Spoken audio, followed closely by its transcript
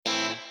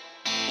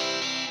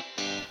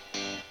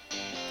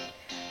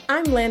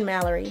I'm Lynn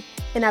Mallory,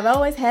 and I've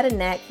always had a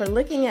knack for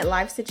looking at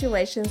life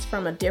situations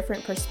from a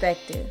different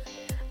perspective.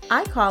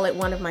 I call it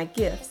one of my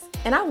gifts,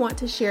 and I want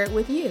to share it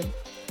with you.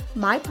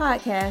 My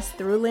podcast,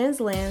 Through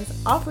Lynn's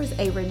Lens, offers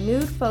a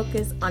renewed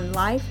focus on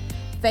life,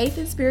 faith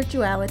and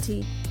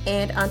spirituality,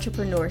 and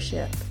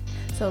entrepreneurship.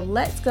 So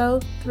let's go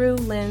through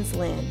Lynn's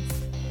Lens.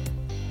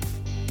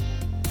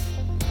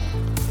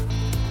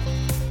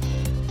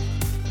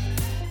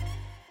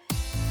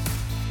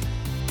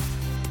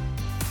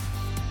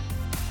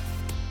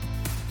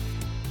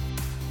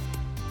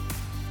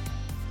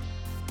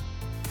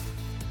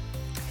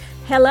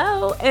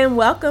 Hello and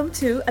welcome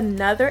to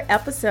another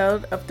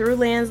episode of Through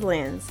Lynn's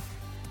Lens.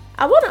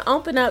 I want to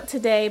open up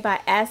today by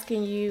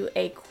asking you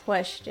a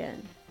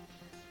question.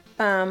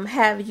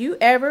 Have you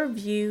ever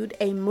viewed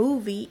a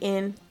movie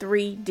in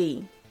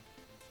 3D?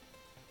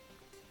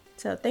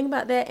 So think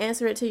about that,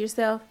 answer it to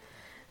yourself.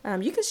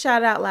 You can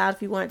shout it out loud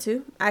if you want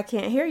to. I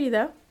can't hear you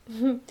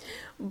though.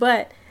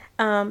 But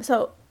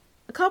so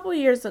a couple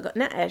years ago,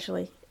 not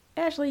actually,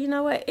 you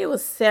know what? It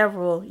was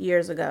several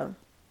years ago.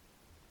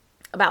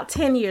 About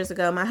 10 years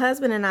ago, my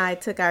husband and I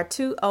took our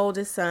two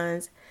oldest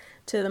sons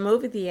to the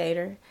movie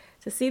theater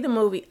to see the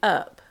movie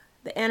Up,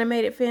 the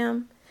animated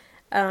film.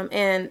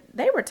 And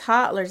they were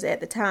toddlers at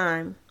the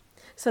time.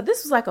 So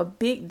this was like a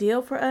big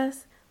deal for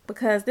us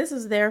because this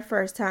was their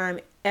first time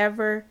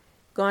ever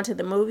going to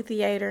the movie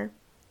theater.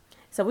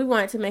 So we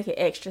wanted to make it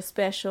extra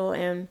special.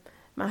 And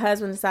my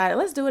husband decided,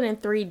 let's do it in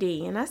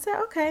 3D. And I said,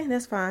 okay,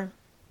 that's fine.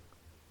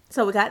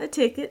 So we got the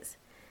tickets.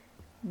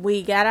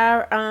 We got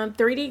our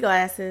 3D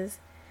glasses.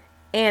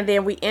 And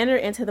then we entered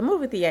into the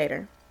movie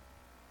theater.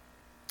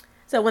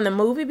 So when the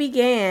movie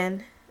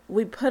began,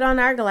 we put on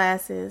our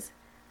glasses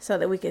so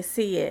that we could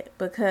see it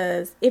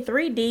because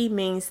 3D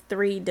means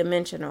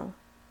three-dimensional.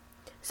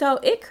 So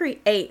it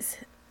creates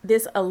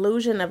this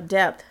illusion of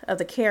depth of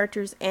the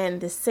characters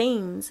and the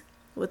scenes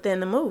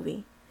within the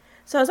movie.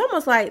 So it's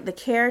almost like the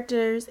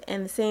characters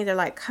and the scenes are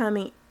like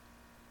coming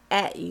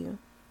at you.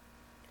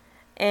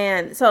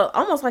 And so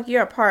almost like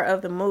you're a part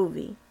of the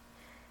movie.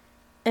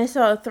 And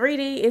so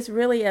 3D is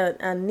really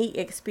a neat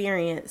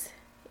experience.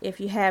 If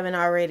you haven't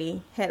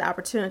already had the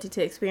opportunity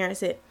to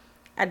experience it,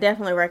 I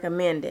definitely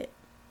recommend it.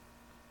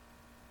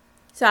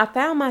 So I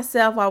found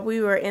myself while we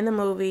were in the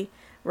movie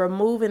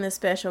removing the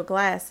special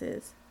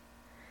glasses.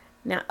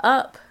 Now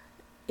Up,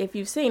 if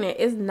you've seen it,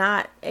 is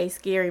not a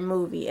scary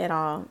movie at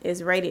all.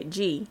 It's rated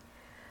G.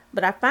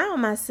 But I found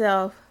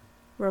myself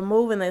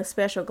removing the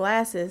special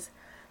glasses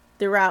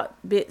throughout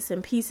bits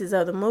and pieces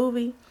of the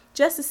movie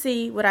just to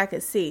see what I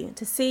could see,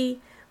 to see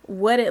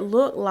what it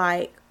looked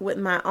like with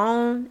my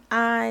own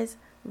eyes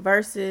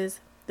versus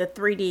the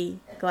 3D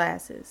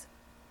glasses.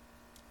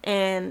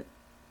 And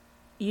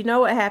you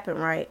know what happened,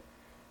 right?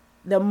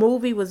 The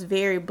movie was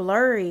very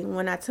blurry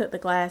when I took the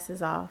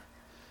glasses off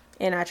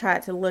and I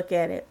tried to look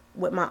at it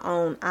with my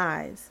own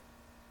eyes.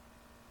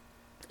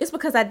 It's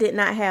because I did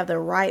not have the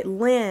right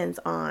lens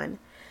on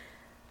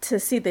to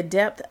see the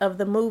depth of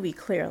the movie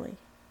clearly.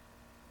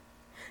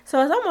 So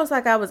it's almost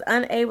like I was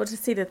unable to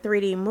see the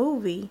 3D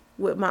movie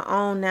with my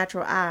own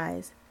natural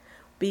eyes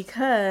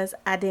because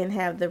I didn't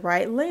have the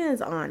right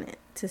lens on it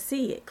to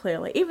see it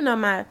clearly, even though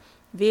my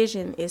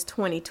vision is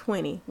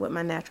 20/20 with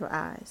my natural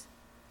eyes.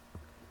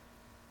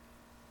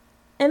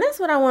 And that's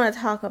what I want to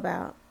talk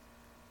about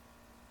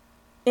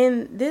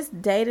in this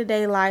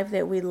day-to-day life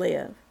that we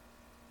live.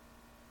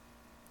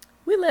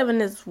 We live in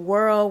this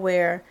world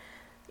where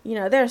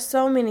there are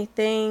so many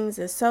things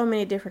and so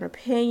many different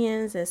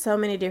opinions and so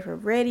many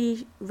different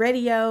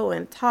radio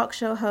and talk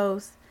show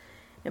hosts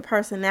and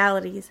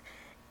personalities.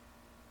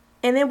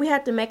 And then we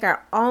have to make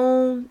our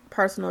own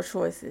personal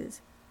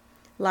choices.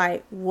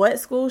 Like, what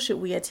school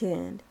should we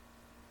attend?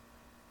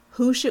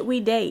 Who should we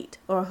date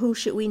or who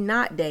should we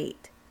not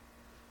date?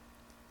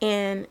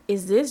 And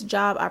is this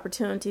job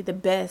opportunity the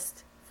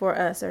best for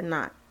us or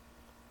not?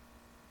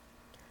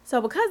 So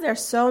because there are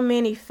so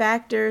many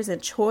factors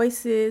and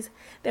choices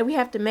that we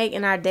have to make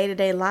in our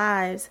day-to-day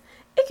lives,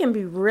 it can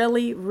be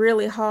really,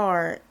 really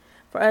hard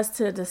for us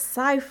to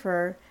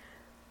decipher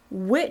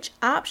which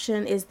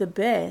option is the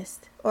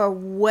best or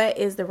what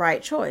is the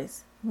right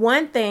choice.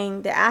 One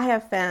thing that I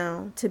have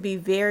found to be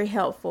very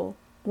helpful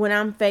when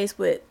I'm faced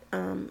with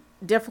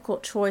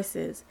difficult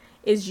choices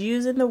is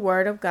using the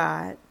Word of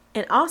God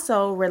and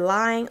also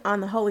relying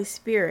on the Holy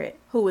Spirit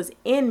who is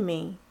in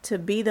me to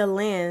be the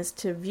lens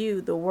to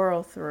view the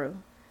world through.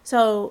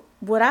 So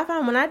what I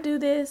find when I do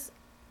this,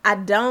 I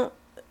don't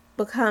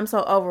become so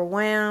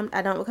overwhelmed.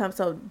 I don't become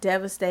so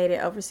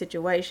devastated over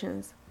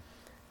situations.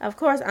 Of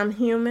course, I'm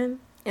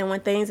human. And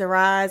when things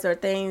arise or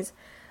things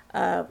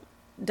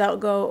don't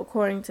go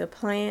according to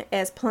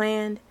as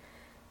planned,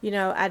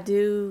 I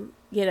do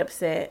get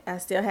upset. I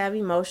still have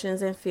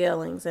emotions and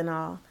feelings and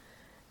all.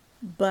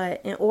 But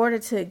in order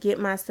to get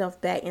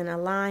myself back in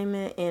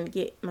alignment and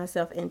get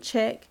myself in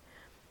check,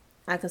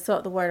 I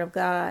consult the Word of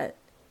God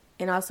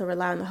and also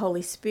rely on the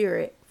Holy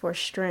Spirit for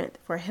strength,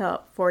 for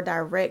help, for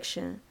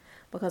direction.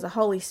 Because the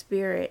Holy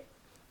Spirit,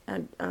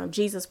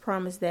 Jesus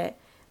promised that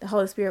the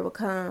Holy Spirit will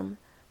come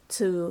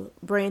to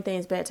bring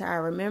things back to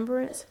our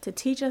remembrance, to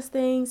teach us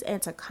things,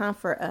 and to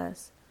comfort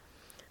us.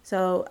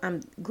 So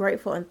I'm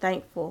grateful and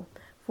thankful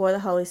for the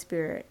Holy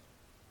Spirit.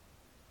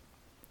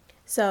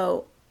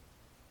 So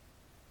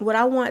what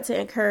I want to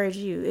encourage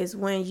you is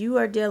when you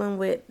are dealing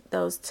with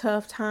those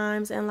tough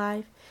times in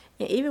life,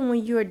 and even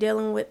when you are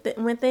dealing with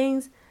when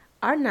things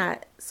are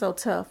not so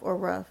tough or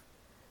rough,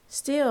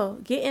 still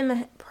get in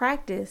the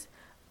practice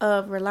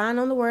of relying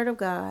on the Word of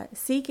God,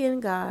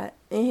 seeking God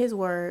in His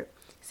Word,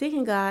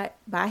 seeking God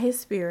by His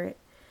Spirit,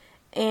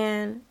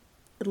 and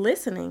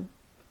listening.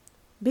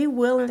 Be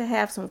willing to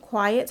have some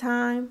quiet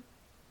time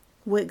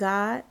with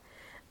God.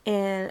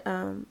 And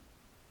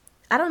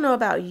I don't know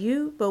about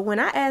you, but when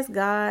I ask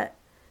God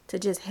to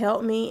just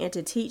help me and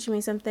to teach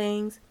me some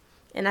things,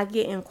 and I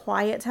get in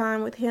quiet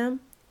time with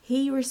Him,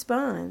 He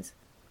responds.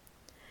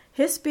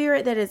 His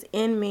Spirit that is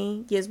in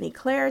me gives me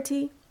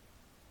clarity.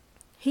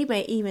 He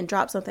may even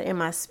drop something in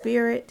my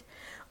spirit,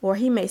 or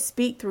He may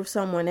speak through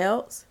someone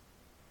else.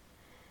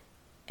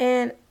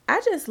 And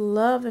I just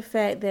love the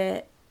fact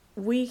that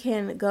we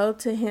can go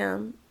to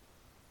Him,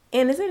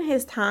 and it's in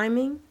His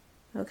timing.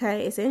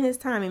 Okay, it's in His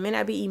timing. It may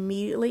not be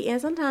immediately, and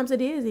sometimes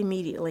it is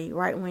immediately,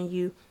 right when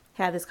you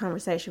have this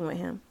conversation with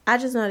Him. I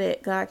just know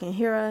that God can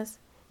hear us,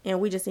 and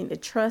we just need to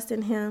trust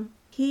in Him.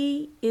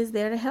 He is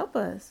there to help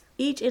us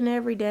each and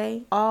every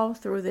day, all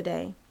through the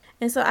day.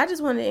 And so I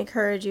just want to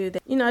encourage you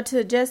that,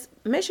 to just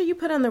make sure you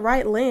put on the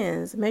right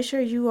lens. Make sure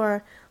you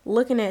are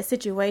looking at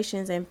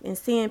situations and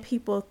seeing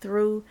people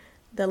through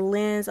the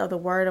lens of the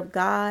Word of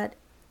God,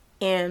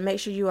 and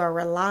make sure you are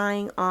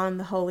relying on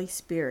the Holy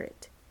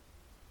Spirit.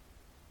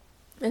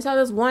 And so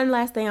there's one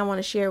last thing I want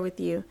to share with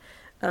you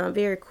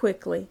very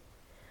quickly.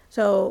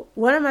 So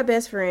one of my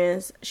best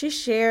friends, she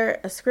shared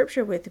a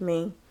scripture with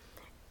me,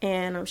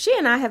 and she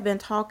and I have been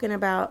talking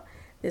about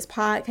this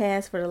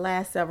podcast for the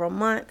last several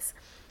months.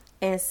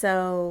 And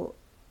so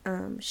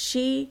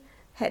she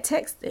had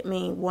texted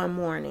me one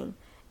morning,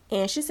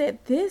 and she said,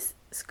 this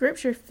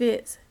scripture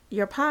fits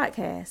your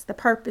podcast, the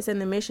purpose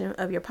and the mission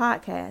of your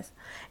podcast.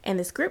 And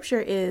the scripture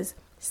is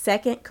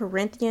 2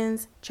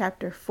 Corinthians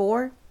chapter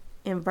 4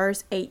 and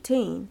verse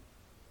 18.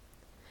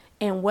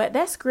 And what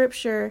that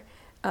scripture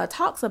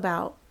talks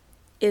about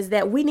is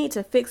that we need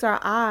to fix our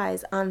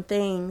eyes on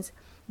things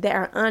that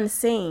are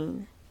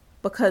unseen,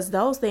 because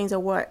those things are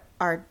what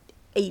are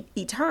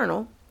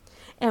eternal.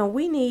 And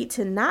we need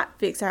to not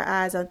fix our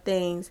eyes on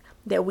things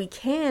that we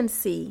can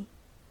see,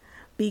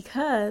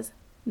 because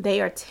they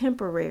are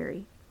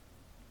temporary.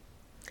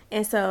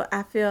 And so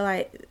I feel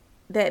like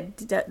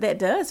that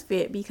does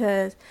fit,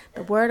 because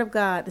the Word of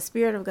God, the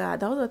Spirit of God,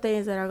 those are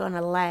things that are going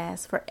to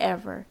last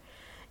forever.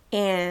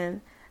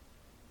 And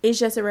it's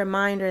just a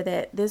reminder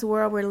that this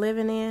world we're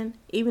living in,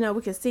 even though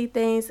we can see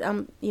things,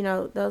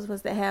 those of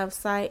us that have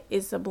sight,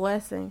 it's a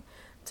blessing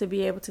to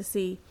be able to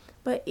see.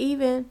 But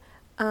even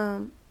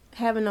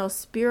having those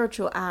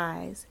spiritual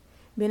eyes,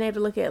 being able to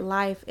look at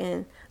life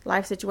and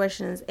life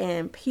situations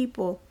and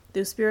people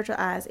through spiritual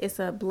eyes, it's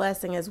a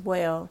blessing as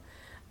well.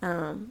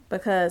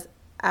 Because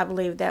I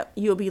believe that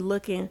you'll be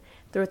looking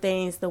through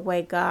things the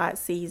way God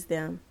sees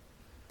them.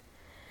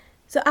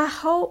 So I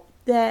hope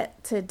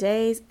that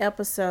today's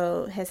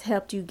episode has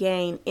helped you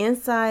gain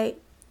insight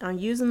on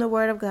using the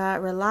Word of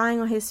God, relying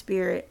on His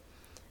Spirit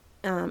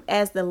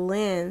as the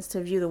lens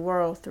to view the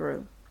world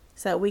through,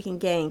 so we can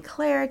gain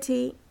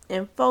clarity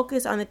and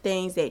focus on the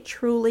things that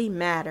truly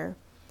matter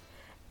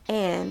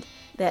and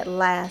that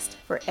last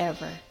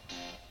forever.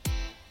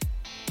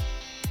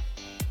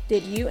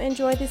 Did you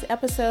enjoy this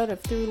episode of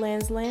Through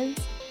Len's Lens?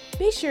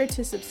 Be sure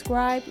to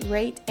subscribe,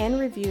 rate, and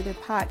review the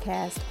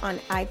podcast on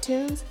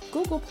iTunes,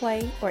 Google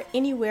Play, or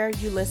anywhere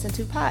you listen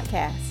to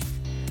podcasts.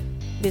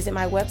 Visit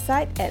my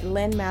website at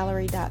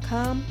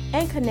lynmallory.com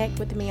and connect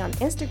with me on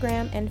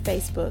Instagram and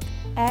Facebook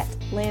at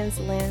Len's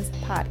Lens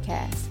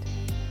Podcast.